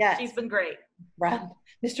 Yeah, she's been great. Right.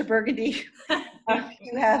 Mr. Burgundy,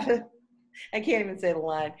 you have it. I can't even say the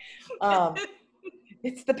line.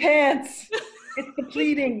 It's the pants. It's the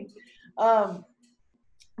pleading.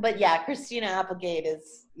 But yeah, Christina Applegate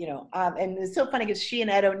is, and it's so funny because she and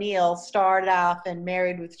Ed O'Neill started off in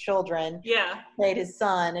Married with Children. Yeah. Played his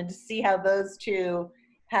son, and to see how those two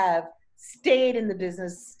have stayed in the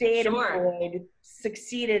business, stayed employed,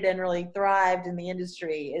 succeeded, and really thrived in the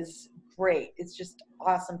industry is great. It's just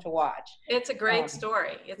awesome to watch. It's a great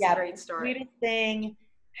story. It's a great story. Sweetest Thing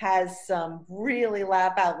has some really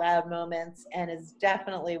laugh out loud moments and is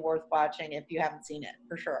definitely worth watching if you haven't seen it,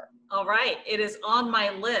 for sure. All right. It is on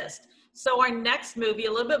my list. So our next movie,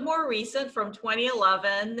 a little bit more recent, from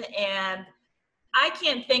 2011, and I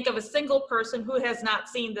can't think of a single person who has not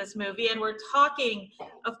seen this movie, and we're talking,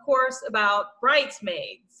 of course, about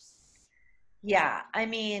Bridesmaids. Yeah, I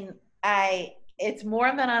mean, it's more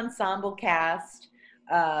of an ensemble cast,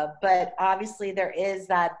 but obviously there is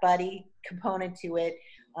that buddy component to it,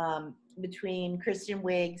 between Kristen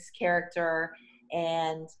Wiig's character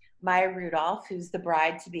and Maya Rudolph, who's the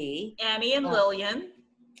bride-to-be. Annie and Lillian.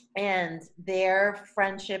 And their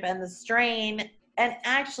friendship and the strain. And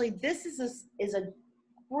actually, this is a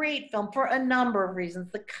great film for a number of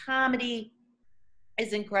reasons. The comedy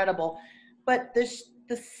is incredible. But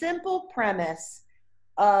the simple premise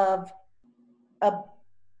of a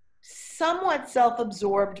somewhat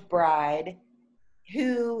self-absorbed bride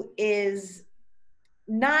who is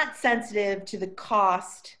not sensitive to the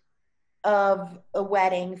cost of a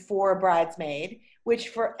wedding for a bridesmaid, which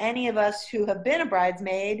for any of us who have been a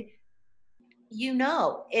bridesmaid,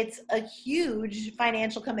 it's a huge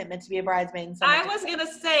financial commitment to be a bridesmaid. I was going to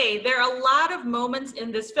say, there are a lot of moments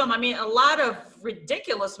in this film. I mean, a lot of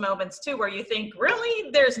ridiculous moments too, where you think,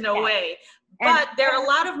 really? There's no way. But there are a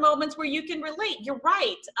lot of moments where you can relate. You're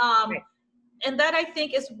right. Right. And that, I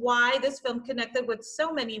think, is why this film connected with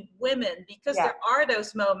so many women, because there are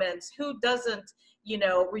those moments. Who doesn't,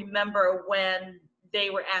 remember when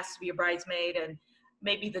they were asked to be a bridesmaid and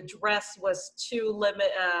maybe the dress was too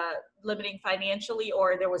limiting financially,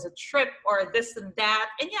 or there was a trip or this and that.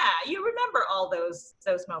 And you remember all those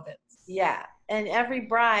moments. Yeah. And every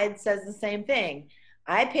bride says the same thing.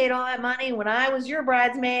 I paid all that money when I was your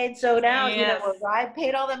bridesmaid, so now, I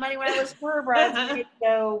paid all that money when I was her bridesmaid,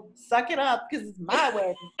 so suck it up, because it's my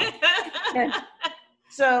wedding.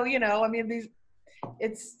 So,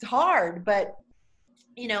 it's hard, but,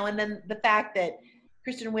 and then the fact that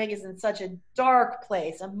Kristen Wiig is in such a dark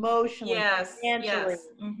place, emotionally, financially,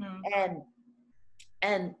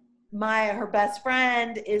 and Maya, her best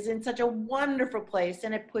friend, is in such a wonderful place,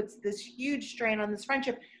 and it puts this huge strain on this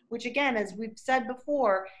friendship, which, again, as we've said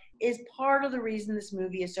before, is part of the reason this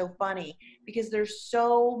movie is so funny, because there's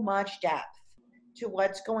so much depth to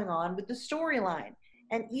what's going on with the storyline.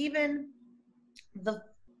 And even the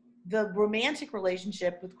romantic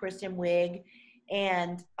relationship with Kristen Wiig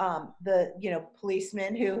and the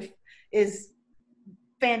policeman, who is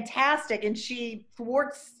fantastic, and she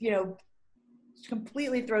thwarts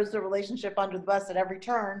completely throws the relationship under the bus at every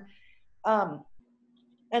turn,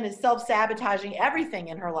 and is self-sabotaging everything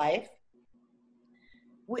in her life.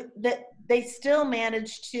 That they still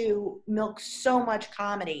manage to milk so much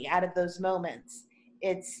comedy out of those moments.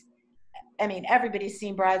 I mean, everybody's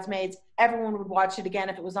seen Bridesmaids. Everyone would watch it again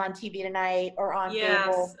if it was on TV tonight or on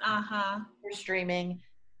cable or streaming.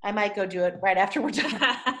 I might go do it right after we're done.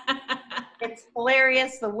 It's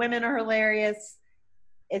hilarious. The women are hilarious.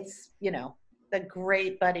 It's, a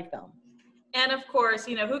great buddy film. And of course,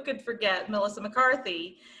 who could forget Melissa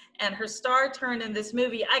McCarthy and her star turn in this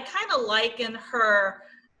movie. I kind of liken her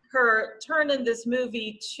turn in this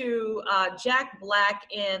movie to Jack Black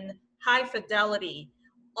in High Fidelity.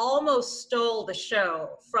 Almost stole the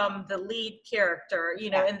show from the lead character.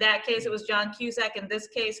 In that case, it was John Cusack. In this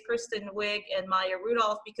case, Kristen Wiig and Maya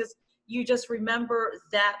Rudolph, because you just remember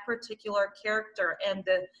that particular character and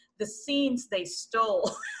the scenes they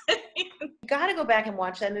stole. You got to go back and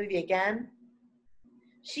watch that movie again.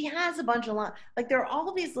 She has a bunch of like there are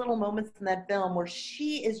all these little moments in that film where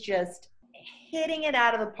she is just hitting it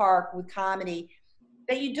out of the park with comedy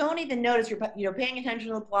that you don't even notice. You're paying attention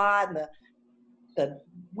to the plot and the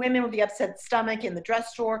women with the upset stomach in the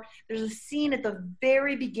dress store. There's a scene at the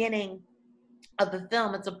very beginning of the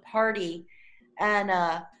film. It's a party, and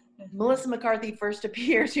Melissa McCarthy first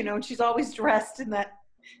appears, and she's always dressed in that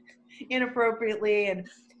inappropriately, and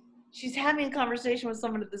she's having a conversation with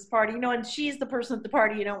someone at this party, and she's the person at the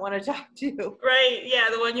party you don't want to talk to. Right, yeah,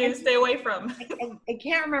 the one you stay away from. I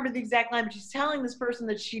can't remember the exact line, but she's telling this person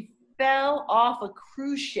that she fell off a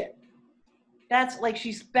cruise ship. That's like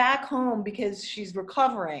she's back home because she's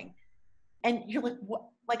recovering. And you're like, what?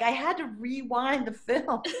 Like, I had to rewind the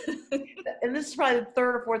film. And this is probably the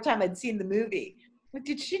third or fourth time I'd seen the movie. Like,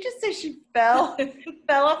 did she just say she fell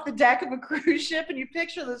off the deck of a cruise ship? And you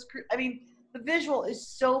picture this, the visual is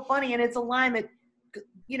so funny, and it's a line that,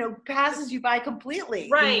 passes you by completely.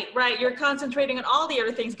 Right. You're concentrating on all the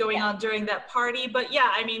other things going on during that party. But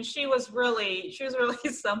yeah, she was really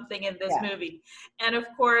something in this movie. And of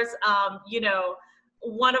course,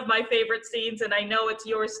 one of my favorite scenes, and I know it's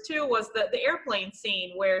yours too, was the airplane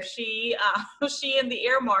scene where she and the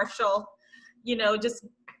air marshal, just,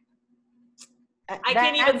 I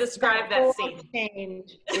can't even describe that scene.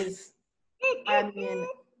 Change is,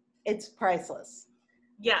 it's priceless.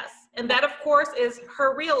 Yes. And that, of course, is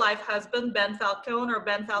her real life husband, Ben Falcone, or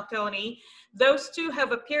Ben Falcone. Those two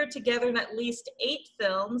have appeared together in at least 8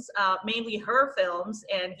 films, mainly her films,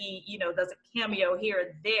 and he, does a cameo here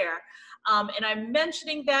and there. And I'm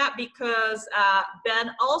mentioning that because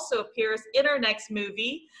Ben also appears in our next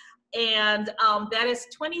movie, and that is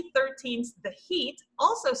 2013's The Heat,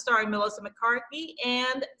 also starring Melissa McCarthy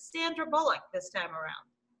and Sandra Bullock this time around.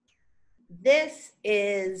 This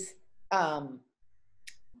is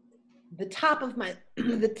the top of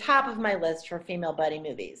my list for female buddy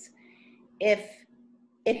movies. If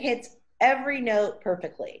it hits every note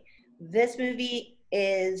perfectly, this movie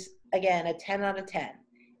is, again, a 10 out of 10.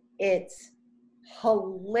 It's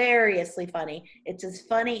hilariously funny. It's as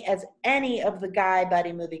funny as any of the guy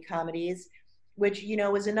buddy movie comedies, which,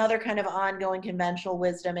 is another kind of ongoing conventional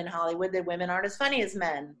wisdom in Hollywood that women aren't as funny as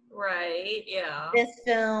men. Right, yeah. This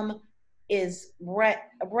film is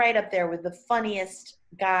right up there with the funniest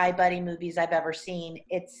guy buddy movies I've ever seen.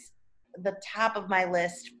 It's the top of my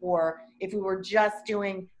list for if we were just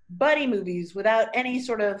doing buddy movies without any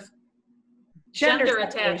sort of gender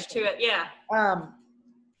attached to it. Yeah.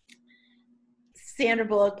 Sandra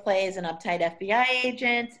Bullock plays an uptight FBI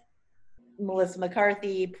agent. Melissa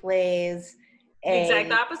McCarthy plays the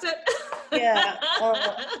exact opposite. Yeah,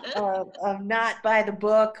 not by the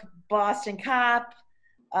book Boston cop.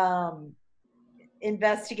 They're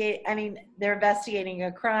investigating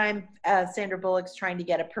a crime. Sandra Bullock's trying to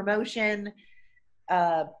get a promotion.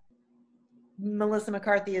 Melissa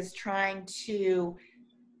McCarthy is trying to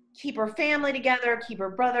keep her family together, keep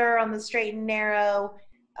her brother on the straight and narrow.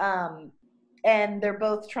 And they're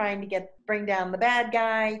both trying to bring down the bad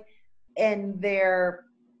guy, and their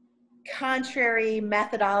contrary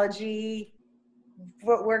methodology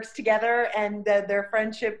works together, and their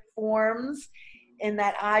friendship forms in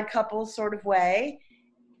that odd couple sort of way.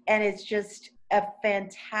 And it's just a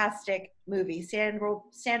fantastic movie. Sandra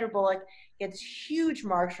Bullock gets huge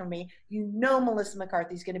marks from me. Melissa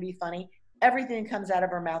McCarthy's going to be funny. Everything that comes out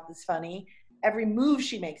of her mouth is funny. Every move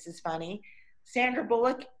she makes is funny. Sandra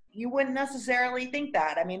Bullock, you wouldn't necessarily think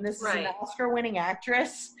that. This is an Oscar-winning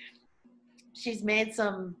actress. She's made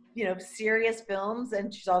some, serious films,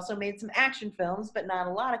 and she's also made some action films, but not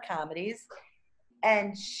a lot of comedies.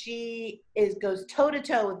 And she goes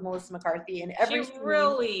toe-to-toe with Melissa McCarthy in every She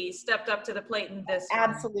really stepped up to the plate in this one.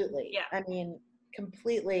 Absolutely. Yeah.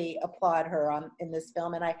 completely applaud her in this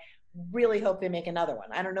film, and I really hope they make another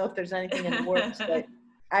one. I don't know if there's anything in the works, but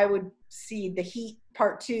I would see The Heat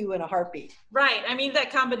Part 2 in a heartbeat. Right. I mean,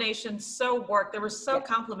 that combination so worked. They were so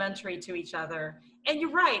complementary to each other. And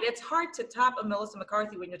you're right. It's hard to top a Melissa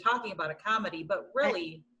McCarthy when you're talking about a comedy, but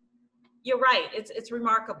really, you're right. It's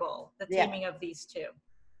remarkable, the teaming of these two.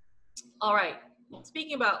 All right.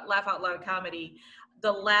 Speaking about laugh out loud comedy,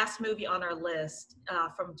 the last movie on our list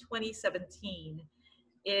from 2017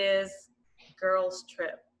 is Girls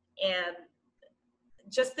Trip. And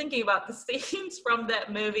just thinking about the scenes from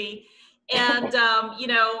that movie, and you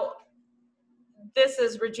know, this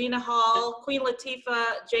is Regina Hall, Queen Latifah,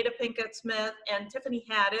 Jada Pinkett Smith, and Tiffany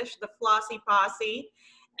Haddish, the Flossie Posse.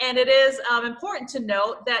 And it is important to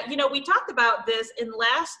note that, you know, we talked about this in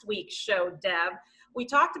last week's show, Deb. We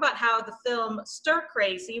talked about how the film Stir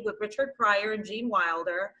Crazy with Richard Pryor and Gene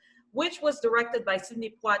Wilder, which was directed by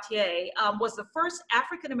Sidney Poitier, was the first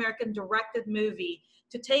African-American directed movie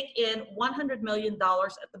to take in $100 million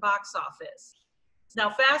at the box office. Now,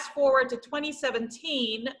 fast forward to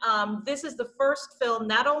 2017, this is the first film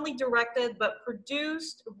not only directed, but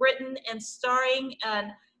produced, written, and starring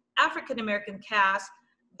an African-American cast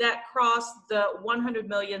that crossed the $100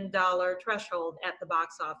 million threshold at the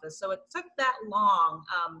box office. So it took that long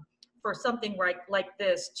for something like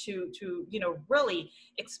this to you know, really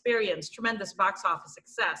experience tremendous box office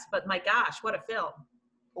success. But my gosh, what a film.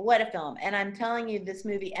 What a film. And I'm telling you, this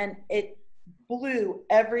movie, and it blew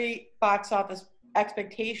every box office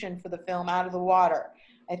expectation for the film out of the water.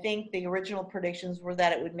 I think the original predictions were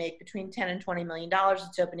that it would make between $10 and $20 million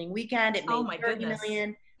its opening weekend. It made $30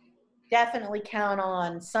 million. Definitely count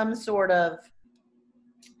on some sort of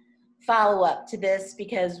follow-up to this,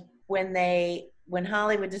 because when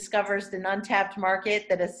Hollywood discovers an untapped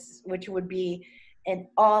market which would be an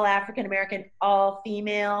all African-American, all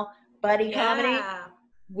female buddy comedy,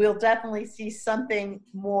 we'll definitely see something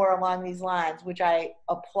more along these lines, which I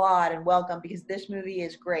applaud and welcome, because this movie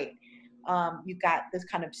is great. You've got this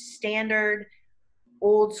kind of standard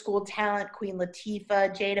old school talent, Queen Latifah,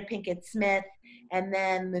 Jada Pinkett Smith, and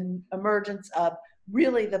then the emergence of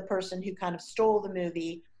really the person who kind of stole the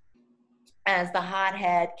movie as the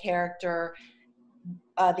hothead character,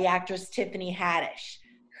 the actress Tiffany Haddish,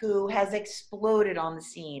 who has exploded on the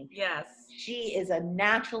scene. Yes. She is a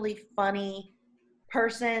naturally funny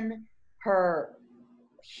person. Her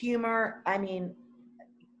humor, I mean,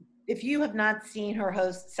 if you have not seen her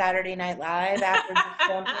host Saturday Night Live after this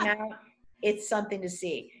film came out, it's something to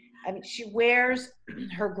see. I mean, she wears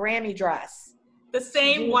her Grammy dress. The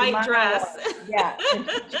same white dress. Yeah. And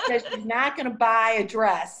she says she's not going to buy a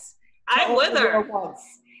dress. I'm with her. Once.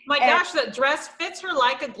 My gosh, that dress fits her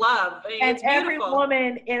like a glove. It's every beautiful.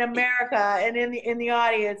 woman in America and in the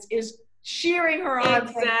audience is cheering her on.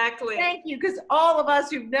 Exactly. Saying, thank you, because all of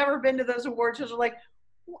us who've never been to those award shows are like,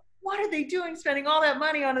 what are they doing spending all that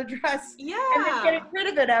money on a dress? Yeah. And then getting rid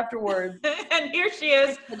of it afterwards. And here she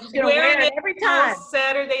is wearing it every time.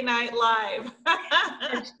 Saturday Night Live.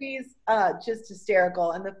 And she's just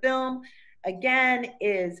hysterical. And the film, again,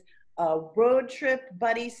 is a road trip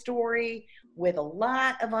buddy story with a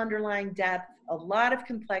lot of underlying depth, a lot of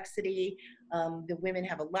complexity. The women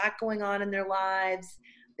have a lot going on in their lives.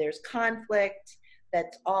 There's conflict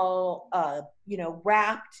that's all,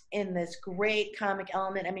 wrapped in this great comic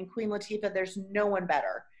element. I mean, Queen Latifah, there's no one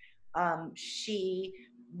better. She,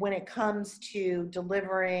 when it comes to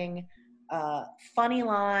delivering funny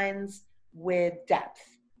lines with depth,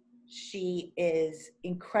 she is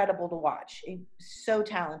incredible to watch. So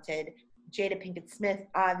talented. Jada Pinkett Smith,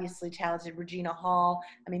 obviously talented. Regina Hall.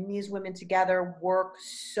 I mean, these women together work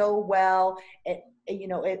so well.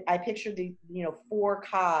 I picture the, four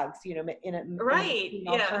cogs, in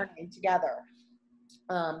turning together.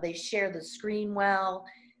 They share the screen well.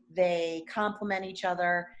 They complement each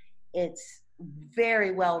other. It's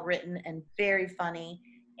very well written and very funny,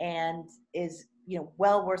 and is,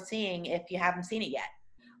 well worth seeing if you haven't seen it yet.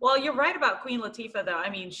 Well, you're right about Queen Latifah, though. I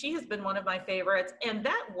mean, she has been one of my favorites, and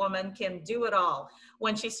that woman can do it all.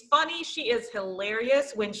 When she's funny, she is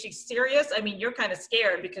hilarious. When she's serious, I mean, you're kind of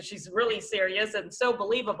scared because she's really serious and so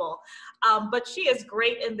believable. But she is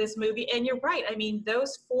great in this movie, and you're right. I mean,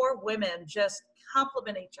 those four women just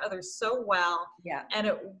complement each other so well, and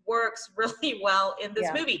it works really well in this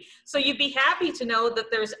movie. So you'd be happy to know that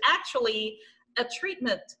there's actually a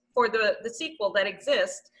treatment for the sequel that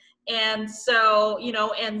exists. And so,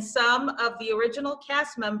 and some of the original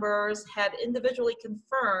cast members had individually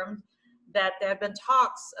confirmed that there have been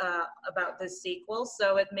talks about this sequel.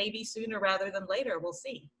 So it may be sooner rather than later. We'll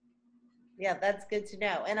see. Yeah, that's good to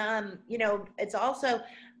know. And, it's also,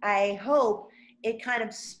 I hope it kind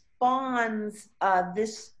of spawns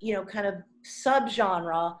this, kind of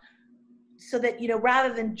subgenre, so that,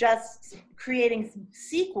 rather than just creating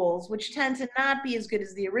sequels, which tend to not be as good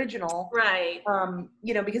as the original, right?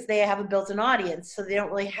 Because they have a built-in audience, so they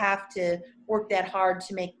don't really have to work that hard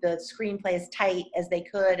to make the screenplay as tight as they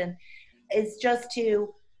could. And it's just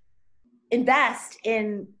to invest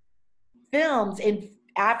in films, in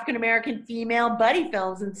African-American female buddy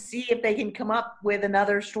films, and see if they can come up with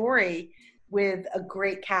another story with a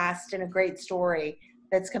great cast and a great story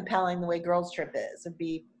that's compelling the way Girls Trip is. It'd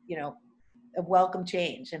be, a welcome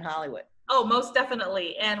change in Hollywood. Oh, most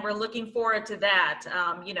definitely. And we're looking forward to that.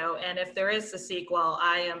 And if there is a sequel,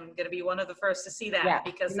 I am going to be one of the first to see that,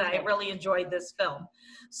 because I really enjoyed this film.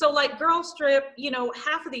 So like Girls Trip,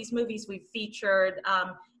 half of these movies we've featured,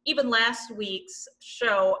 even last week's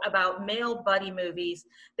show about male buddy movies,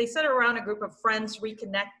 they center around a group of friends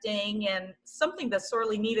reconnecting, and something that's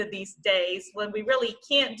sorely needed these days when we really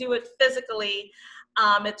can't do it physically.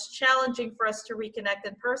 It's challenging for us to reconnect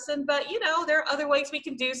in person, but there are other ways we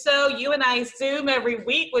can do so. You and I Zoom every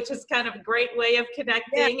week, which is kind of a great way of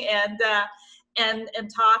connecting and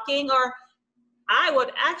talking. Or I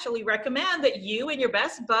would actually recommend that you and your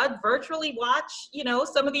best bud virtually watch,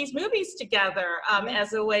 some of these movies together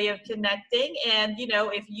as a way of connecting. And,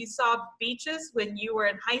 if you saw Beaches when you were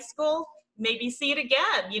in high school, maybe see it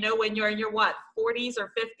again, when you're in your 40s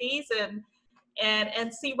or 50s,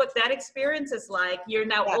 and see what that experience is like. You're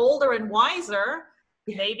now older and wiser.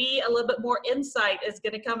 Maybe a little bit more insight is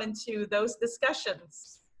going to come into those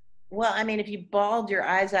discussions. Well, I mean, if you bawled your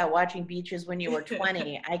eyes out watching Beaches when you were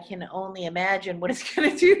 20, I can only imagine what it's going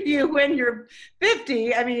to do to you when you're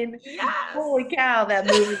 50. I mean, holy cow, that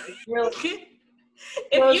movie is really...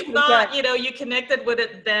 If you thought, you connected with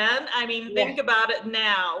it then, I mean, think about it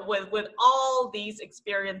now with all these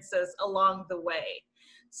experiences along the way.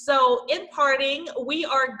 So in parting, we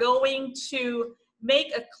are going to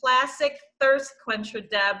make a classic thirst quencher,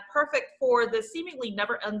 Deb, perfect for the seemingly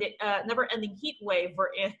never-ending heat wave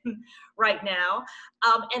we're in right now,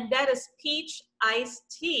 and that is peach iced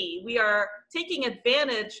tea. We are taking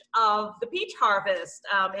advantage of the peach harvest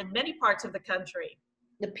in many parts of the country.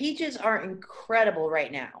 The peaches are incredible right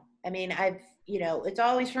now. I mean, it's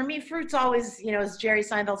always, for me, fruit's always, as Jerry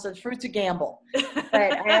Seinfeld says, fruit's a gamble.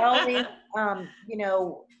 But I always,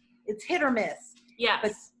 it's hit or miss. Yes.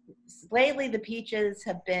 But lately, the peaches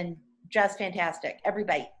have been just fantastic. Every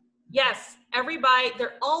bite. Yes, every bite.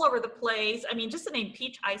 They're all over the place. I mean, just the name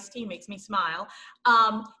peach iced tea makes me smile.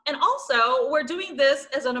 And also, we're doing this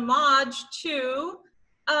as an homage to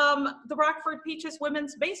the Rockford Peaches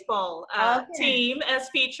women's baseball team, as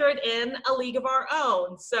featured in A League of Our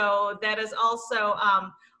Own. So that is also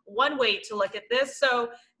one way to look at this.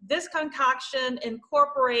 So this concoction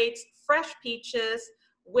incorporates fresh peaches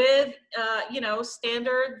with,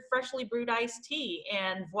 standard freshly brewed iced tea.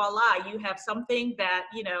 And voila, you have something that,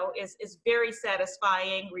 is very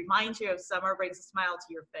satisfying, reminds you of summer, brings a smile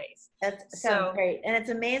to your face. That sounds great. And it's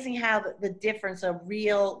amazing how the difference of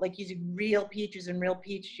using real peaches and real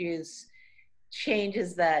peach juice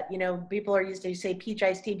changes that. People are used to, you say peach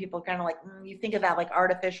iced tea, people are kind of like, you think of that like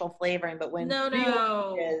artificial flavoring, but when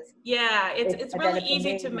peaches, it's really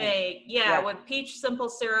easy to make. With peach simple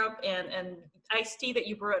syrup and iced tea that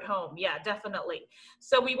you brew at home. Yeah, definitely.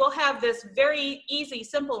 So we will have this very easy,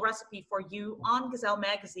 simple recipe for you on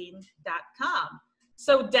gazellemagazine.com.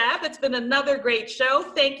 So Deb, it's been another great show.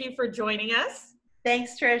 Thank you for joining us.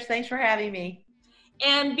 Thanks, Trish. Thanks for having me.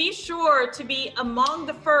 And be sure to be among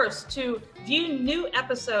the first to view new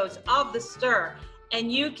episodes of The Stir.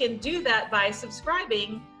 And you can do that by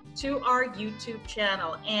subscribing to our YouTube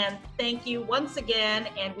channel. And thank you once again,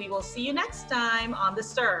 and we will see you next time on The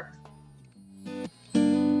Stir.